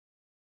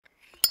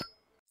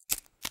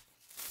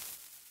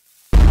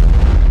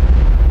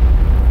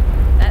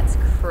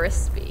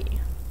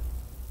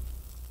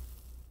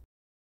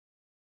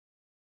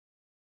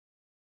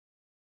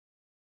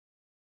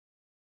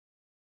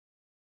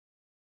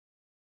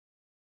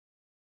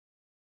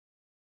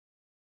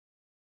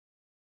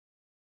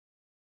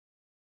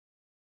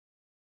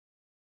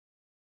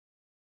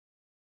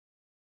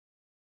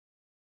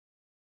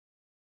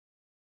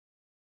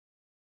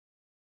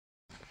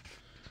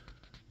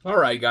All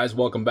right, guys,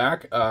 welcome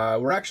back.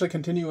 We're actually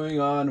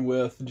continuing on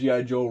with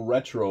G.I. Joe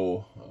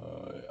Retro.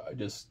 I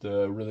just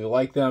really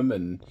like them,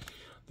 and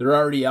they're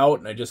already out,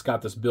 and I just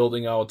got this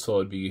building out,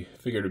 so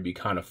figured it'd be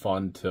kind of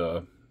fun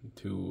to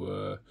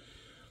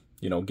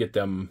get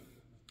them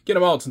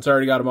out since I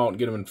already got them out and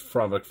get them in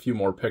front of a few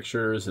more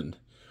pictures. And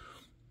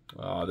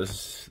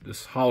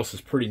this house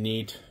is pretty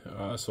neat,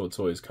 so it's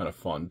always kind of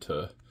fun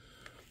to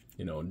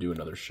do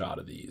another shot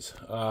of these.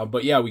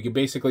 But yeah, we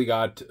basically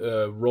got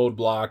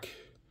Roadblock,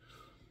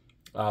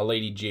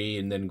 Lady J,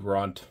 and then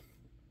Grunt.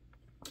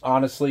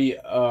 Honestly,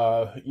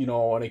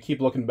 when I keep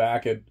looking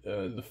back at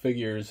the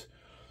figures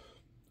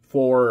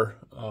for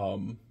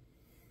the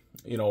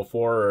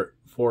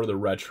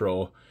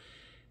retro,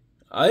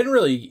 I didn't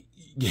really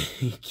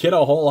get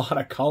a whole lot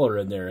of color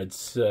in there.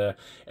 It's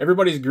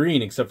everybody's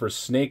green except for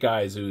Snake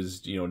Eyes, who's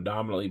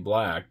dominantly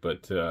black.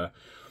 But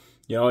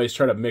I always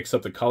try to mix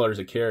up the colors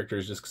of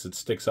characters just because it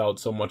sticks out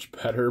so much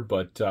better.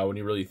 But when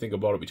you really think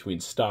about it, between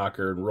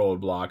Stalker and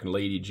Roadblock and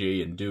Lady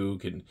J and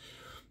Duke and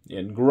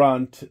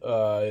Grunt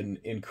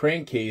and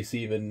Crankcase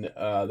even,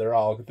 they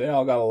all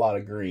got a lot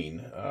of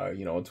green.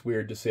 It's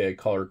weird to say I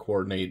color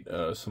coordinate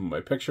some of my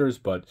pictures,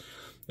 but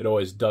it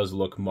always does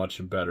look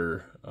much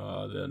better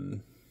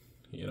than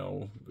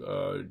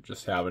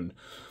just having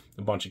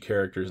a bunch of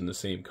characters in the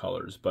same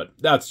colors. But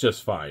that's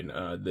just fine.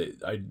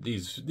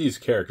 These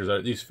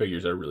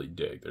figures I really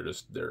dig.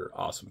 They're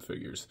awesome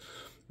figures.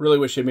 Really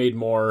wish I made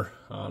more.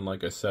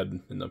 Like I said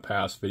in the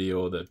past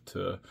video,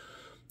 that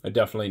I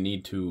definitely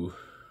need to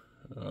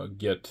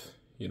get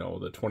the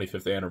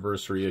 25th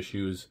anniversary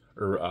issues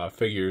or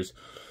figures,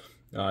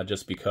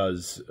 just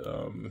because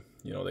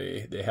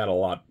they had a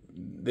lot.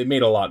 They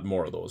made a lot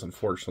more of those.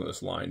 Unfortunately,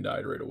 this line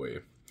died right away.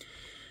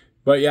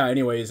 But yeah,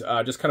 anyways,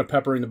 just kind of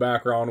peppering the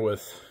background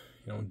with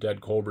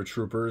dead Cobra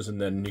Troopers, and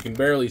then you can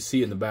barely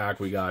see in the back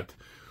we got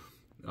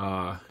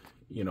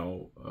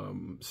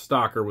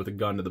Stalker with a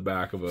gun to the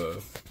back of a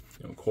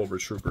Cobra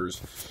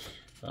Trooper's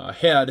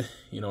head.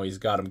 He's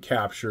got him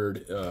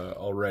captured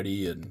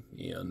already,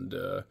 and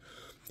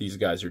these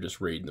guys are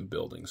just raiding the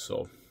building.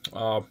 So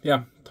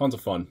yeah, tons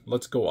of fun.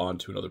 Let's go on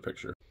to another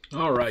picture.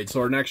 All right,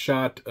 so our next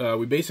shot,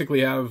 we basically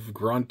have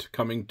Grunt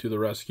coming to the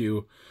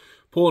rescue,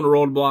 pulling a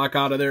Roadblock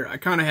out of there. I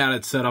kind of had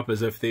it set up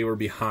as if they were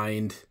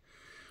behind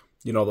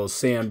those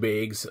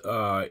sandbags,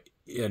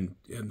 and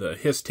the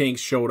HISS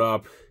tanks showed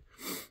up,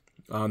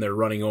 they're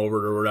running over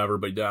it or whatever,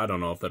 but I don't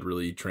know if that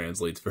really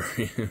translates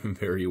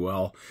very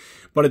well.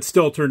 But it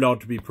still turned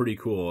out to be pretty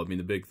cool. I mean,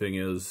 the big thing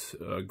is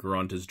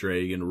Grunt is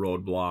dragging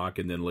Roadblock,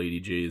 and then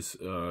Lady J's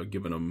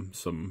giving them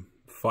some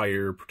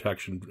fire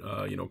protection,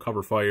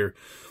 cover fire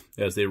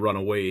as they run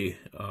away.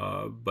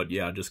 But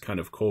yeah, just kind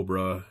of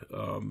Cobra,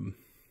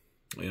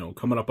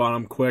 coming up on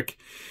them quick.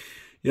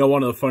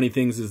 One of the funny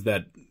things is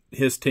that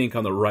his tank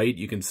on the right,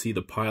 you can see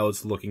the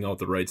pilot's looking out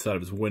the right side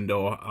of his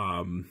window.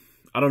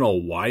 I don't know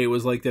why it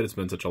was like that. It's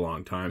been such a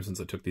long time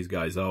since I took these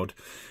guys out,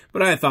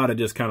 but I thought it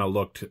just kind of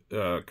looked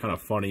kind of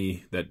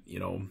funny that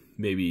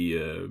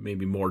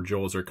maybe more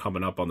Joes are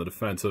coming up on the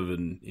defensive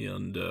and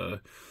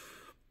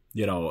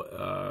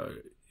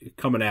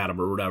coming at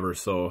him or whatever.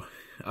 So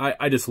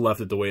I just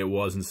left it the way it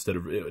was. Instead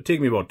of it took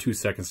me about 2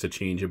 seconds to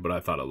change it, but I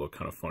thought it looked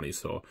kind of funny,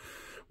 so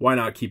why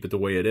not keep it the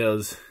way it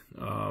is?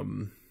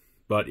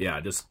 But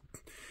yeah, just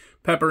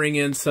peppering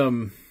in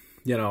some,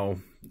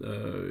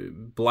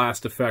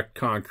 blast effect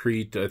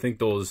concrete. I think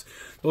those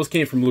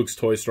came from Luke's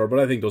Toy Store, but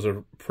I think those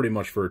are pretty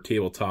much for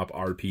tabletop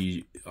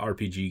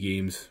RPG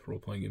games,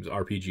 role-playing games,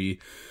 RPG.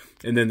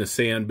 And then the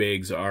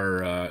sandbags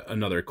are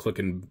another click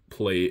and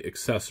play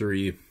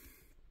accessory,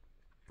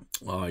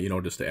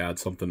 just to add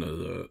something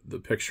to the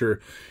picture.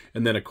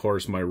 And then of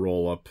course my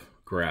roll-up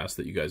grass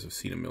that you guys have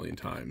seen a million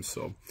times.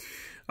 So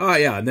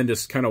yeah, and then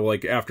just kind of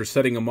like after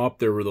setting them up,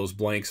 there were those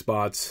blank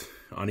spots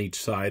on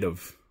each side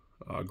of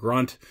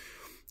Grunt,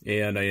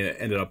 and I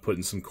ended up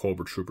putting some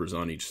Cobra Troopers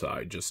on each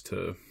side just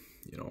to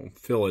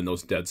fill in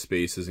those dead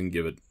spaces and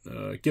give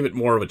it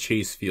more of a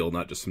chase feel,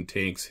 not just some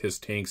tanks, his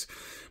tanks,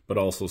 but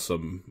also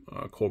some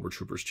Cobra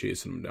Troopers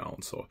chasing them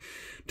down. So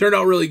turned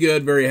out really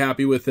good, very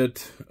happy with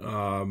it.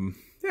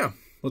 Yeah,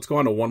 let's go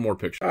on to one more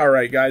picture. All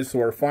right, guys, so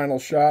our final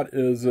shot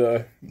is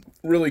a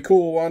really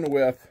cool one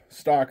with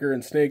Stalker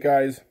and Snake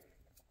Eyes,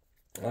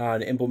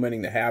 and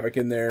implementing the Havoc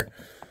in there.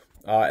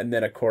 And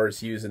then, of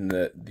course, using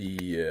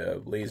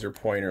the laser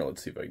pointer.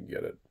 Let's see if I can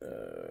get it.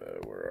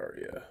 Where are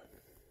you?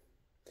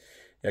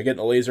 Yeah,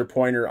 getting a laser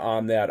pointer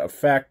on that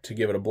effect to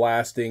give it a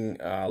blasting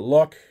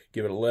look,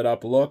 give it a lit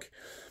up look.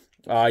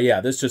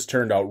 Yeah, this just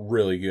turned out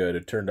really good.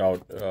 It turned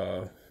out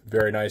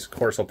very nice. Of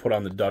course, I'll put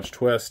on the Dutch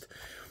twist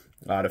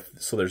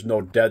so there's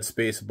no dead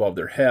space above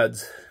their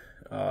heads.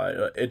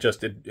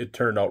 It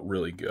turned out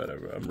really good.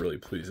 I'm really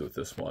pleased with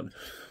this one.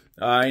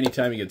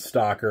 Anytime you get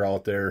Stalker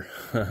out there,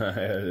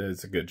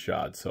 it's a good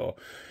shot. So,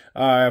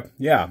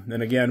 yeah.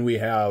 And again, we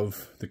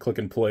have the click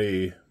and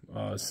play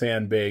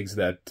sandbags,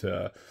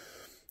 that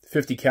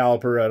 50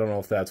 caliper. I don't know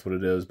if that's what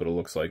it is, but it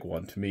looks like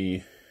one to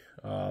me.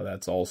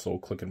 That's also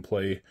click and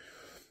play.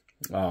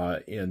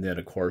 And then,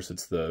 of course,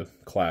 it's the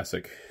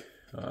classic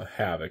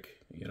Havoc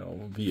you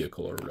know,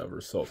 vehicle or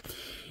whatever. So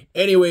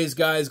anyways,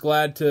 guys,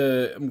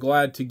 I'm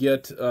glad to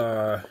get,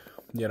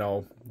 you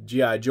know,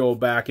 G.I. Joe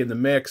back in the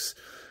mix.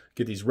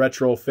 Get these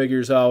retro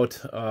figures out.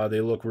 They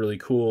look really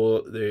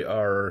cool. They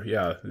are,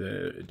 yeah,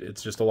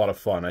 it's just a lot of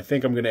fun. I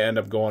think I'm going to end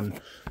up going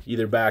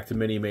either back to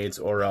Mini-Mates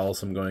or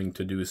else I'm going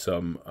to do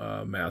some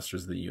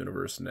Masters of the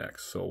Universe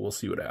next. So we'll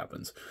see what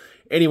happens.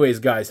 Anyways,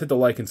 guys, hit the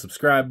like and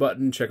subscribe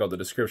button. Check out the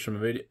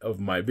description of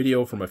my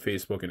video for my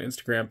Facebook and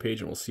Instagram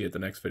page, and we'll see you at the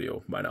next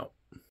video. Bye now.